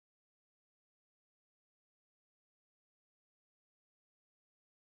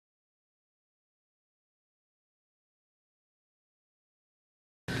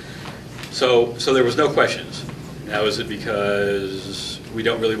So there was no questions. Now, is it because we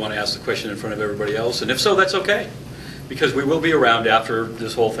don't really want to ask the question in front of everybody else? And if so, that's okay, because we will be around after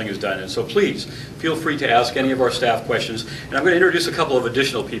this whole thing is done. And so please, feel free to ask any of our staff questions. And I'm going to introduce a couple of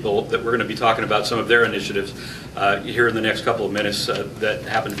additional people that we're going to be talking about some of their initiatives here in the next couple of minutes that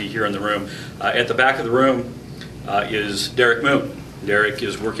happen to be here in the room. At the back of the room is Derek Moon. Derek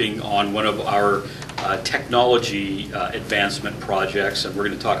is working on one of our technology advancement projects, and we're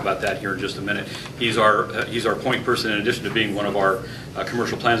going to talk about that here in just a minute. He's our point person in addition to being one of our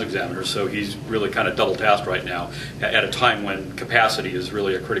commercial plans examiners, so he's really kind of double tasked right now at a time when capacity is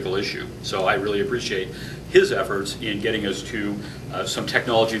really a critical issue. So I really appreciate his efforts in getting us to some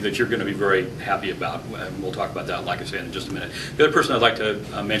technology that you're going to be very happy about. And we'll talk about that, like I said, in just a minute. The other person I'd like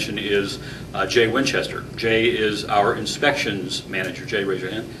to mention is Jay Winchester. Jay is our inspections manager. Jay, raise your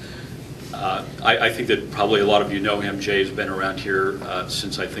hand. I think that probably a lot of you know him. Jay's been around here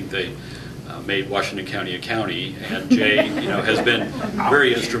since I think they made Washington County a county, and Jay, has been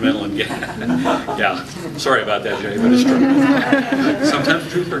very instrumental in getting. Yeah, sorry about that, Jay, but it's true. Sometimes the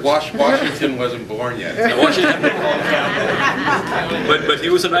truth hurts. Washington wasn't born yet. But he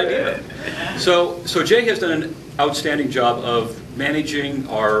was an idea. So Jay has done an outstanding job of managing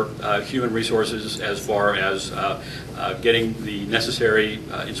our human resources as far as getting the necessary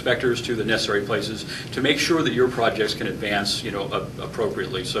inspectors to the necessary places to make sure that your projects can advance,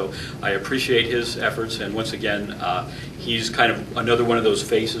 appropriately. So I appreciate his efforts, and once again, he's kind of another one of those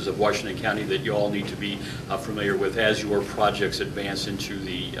faces of Washington County that you all need to be familiar with as your projects advance into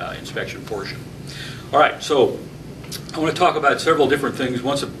the inspection portion. All right, so I want to talk about several different things.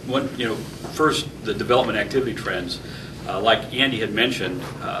 First, the development activity trends. Like Andy had mentioned,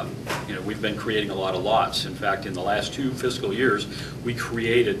 we've been creating a lot of lots. In fact, in the last 2 fiscal years, we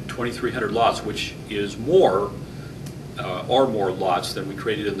created 2,300 lots, which is more lots than we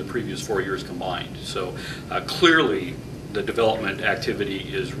created in the previous 4 years combined. So clearly, the development activity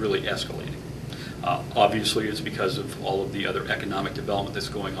is really escalating. Obviously, it's because of all of the other economic development that's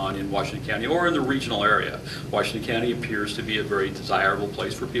going on in Washington County or in the regional area. Washington County appears to be a very desirable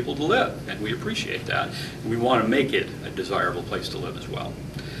place for people to live, and we appreciate that. We want to make it a desirable place to live as well.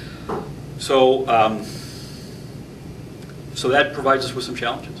 So, so that provides us with some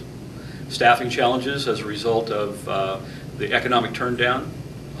challenges. Staffing challenges as a result of the economic turndown.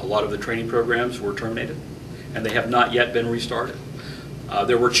 A lot of the training programs were terminated, and they have not yet been restarted.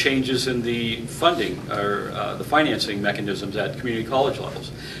 There were changes in the funding or the financing mechanisms at community college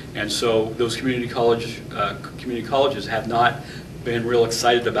levels, and so those community colleges have not been real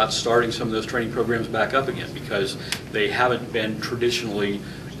excited about starting some of those training programs back up again because they haven't been traditionally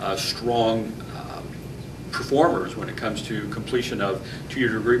strong performers when it comes to completion of 2-year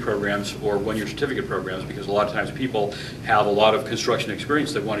degree programs or 1-year certificate programs, because a lot of times people have a lot of construction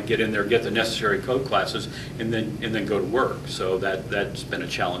experience. They want to get in there, get the necessary code classes, and then go to work. So that's been a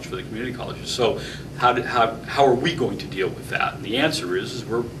challenge for the community colleges. So how are we going to deal with that? And the answer is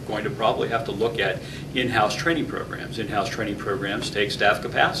we're going to probably have to look at in-house training programs. In-house training programs take staff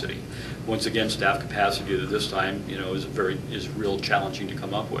capacity. Once again, staff capacity at this time, is real challenging to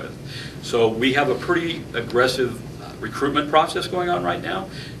come up with. So we have a pretty aggressive recruitment process going on right now.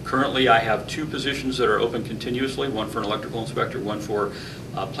 Currently, I have 2 positions that are open continuously, one for an electrical inspector, one for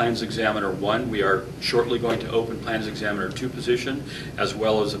plans examiner 1. We are shortly going to open plans examiner 2 position, as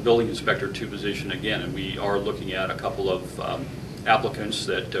well as a building inspector 2 position again, and we are looking at a couple of applicants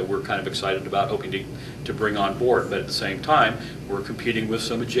that we're kind of excited about, hoping to bring on board. But at the same time, we're competing with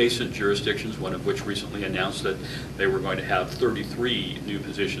some adjacent jurisdictions, one of which recently announced that they were going to have 33 new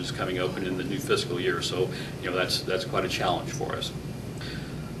positions coming open in the new fiscal year. So, that's quite a challenge for us.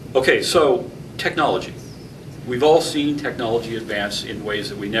 Okay, so technology. We've all seen technology advance in ways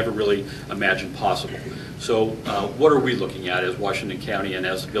that we never really imagined possible. So what are we looking at as Washington County and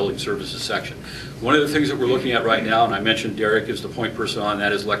as the Building Services section? One of the things that we're looking at right now, and I mentioned Derek is the point person on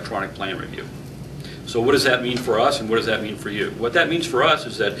that, is electronic plan review. So what does that mean for us, and what does that mean for you? What that means for us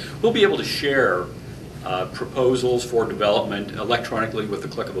is that we'll be able to share proposals for development electronically with the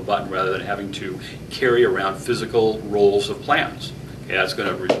click of a button rather than having to carry around physical rolls of plans. Okay, that's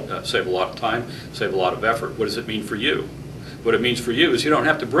going to save a lot of time, save a lot of effort. What does it mean for you? What it means for you is you don't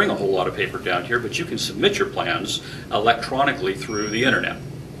have to bring a whole lot of paper down here, but you can submit your plans electronically through the internet.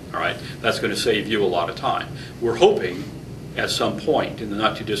 All right, that's going to save you a lot of time. We're hoping at some point in the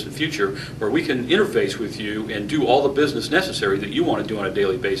not too distant future where we can interface with you and do all the business necessary that you want to do on a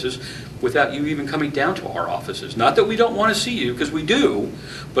daily basis without you even coming down to our offices. Not that we don't want to see you, because we do,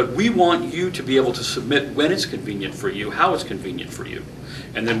 but we want you to be able to submit when it's convenient for you, how it's convenient for you.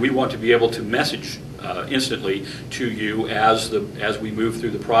 And then we want to be able to message instantly to you as we move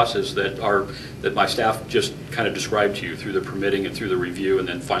through the process that my staff just kind of described to you, through the permitting and through the review, and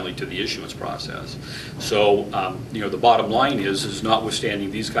then finally to the issuance process. So the bottom line is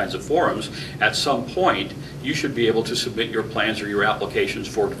notwithstanding these kinds of forums, at some point you should be able to submit your plans or your applications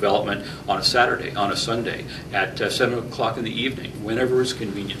for development on a Saturday, on a Sunday, at 7 o'clock in the evening, whenever it's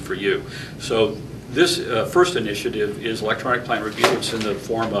convenient for you. So this first initiative is electronic plan review. It's in the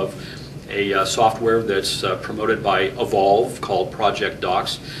form of a software that's promoted by Evolve called Project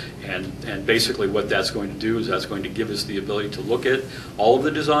Docs. And basically what that's going to do is that's going to give us the ability to look at all of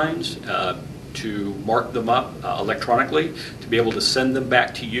the designs, to mark them up electronically, to be able to send them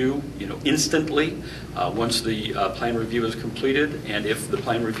back to you, instantly once the plan review is completed. And if the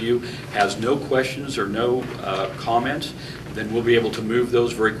plan review has no questions or no comments, then we'll be able to move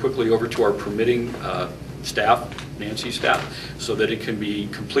those very quickly over to our permitting staff, Nancy's staff, so that it can be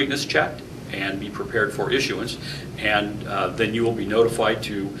completeness checked and be prepared for issuance. And then you will be notified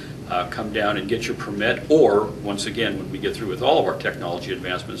to come down and get your permit, or once again, when we get through with all of our technology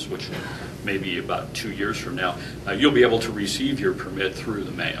advancements, which may be about 2 years from now, you'll be able to receive your permit through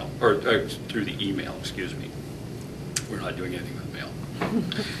the mail, or through the email, excuse me. We're not doing anything with mail.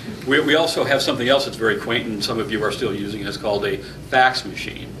 We also have something else that's very quaint, and some of you are still using it. It's called a fax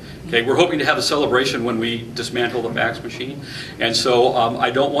machine. Okay, we're hoping to have a celebration when we dismantle the fax machine, and so I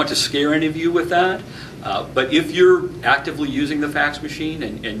don't want to scare any of you with that, but if you're actively using the fax machine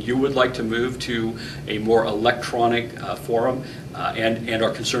and you would like to move to a more electronic forum and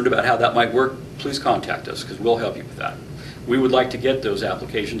are concerned about how that might work, please contact us, because we'll help you with that. We would like to get those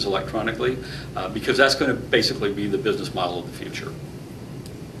applications electronically because that's going to basically be the business model of the future.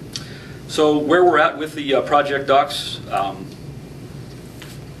 So where we're at with the Project Docs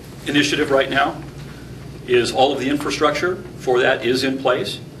initiative right now is all of the infrastructure for that is in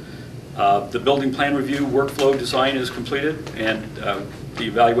place. The building plan review workflow design is completed, and the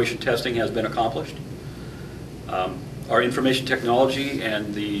evaluation testing has been accomplished. Our information technology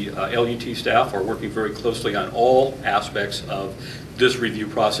and the LUT staff are working very closely on all aspects of this review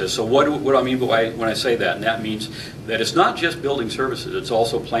process. So what do I mean when I say that? And that means that it's not just building services, it's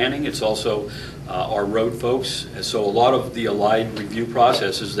also planning, it's also our road folks. And so a lot of the allied review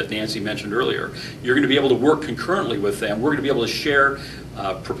processes that Nancy mentioned earlier, you're going to be able to work concurrently with them. We're going to be able to share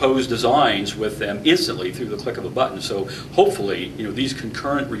proposed designs with them instantly through the click of a button. So hopefully, these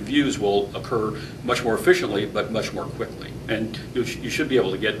concurrent reviews will occur much more efficiently, but much more quickly. And you should be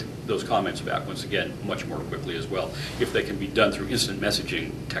able to get those comments back, once again, much more quickly as well, if they can be done through instant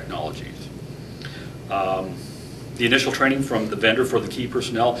messaging technologies. The initial training from the vendor for the key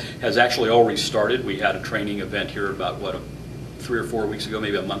personnel has actually already started. We had a training event here about, 3 or 4 weeks ago,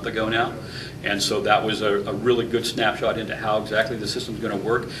 maybe a month ago now. And so that was a really good snapshot into how exactly the system is going to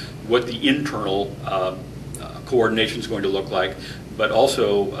work, what the internal coordination is going to look like, but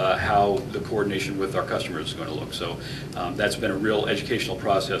also how the coordination with our customers is going to look. So that's been a real educational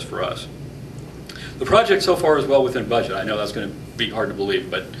process for us. The project so far is well within budget. I know that's going to be hard to believe,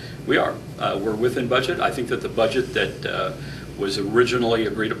 but we are. We're within budget. I think that the budget that was originally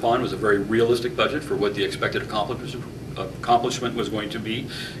agreed upon was a very realistic budget for what the expected accomplishment was going to be,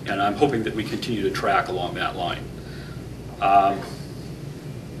 and I'm hoping that we continue to track along that line.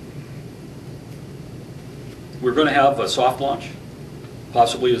 We're going to have a soft launch,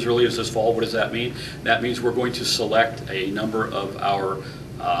 possibly as early as this fall. What does that mean? That means we're going to select a number of our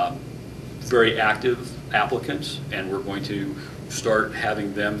very active applicants, and we're going to start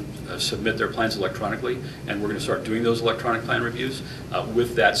having them submit their plans electronically, and we're going to start doing those electronic plan reviews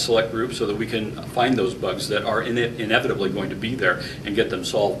with that select group so that we can find those bugs that are inevitably going to be there and get them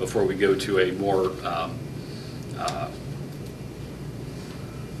solved before we go to a more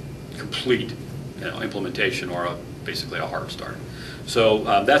complete implementation or basically a hard start. So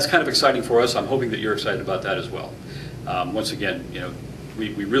that's kind of exciting for us. I'm hoping that you're excited about that as well. Once again,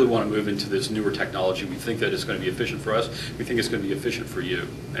 we really want to move into this newer technology. We think that it's going to be efficient for us. We think it's going to be efficient for you.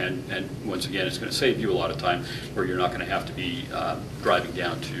 And once again, it's going to save you a lot of time where you're not going to have to be driving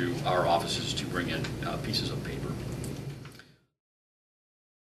down to our offices to bring in pieces of paper.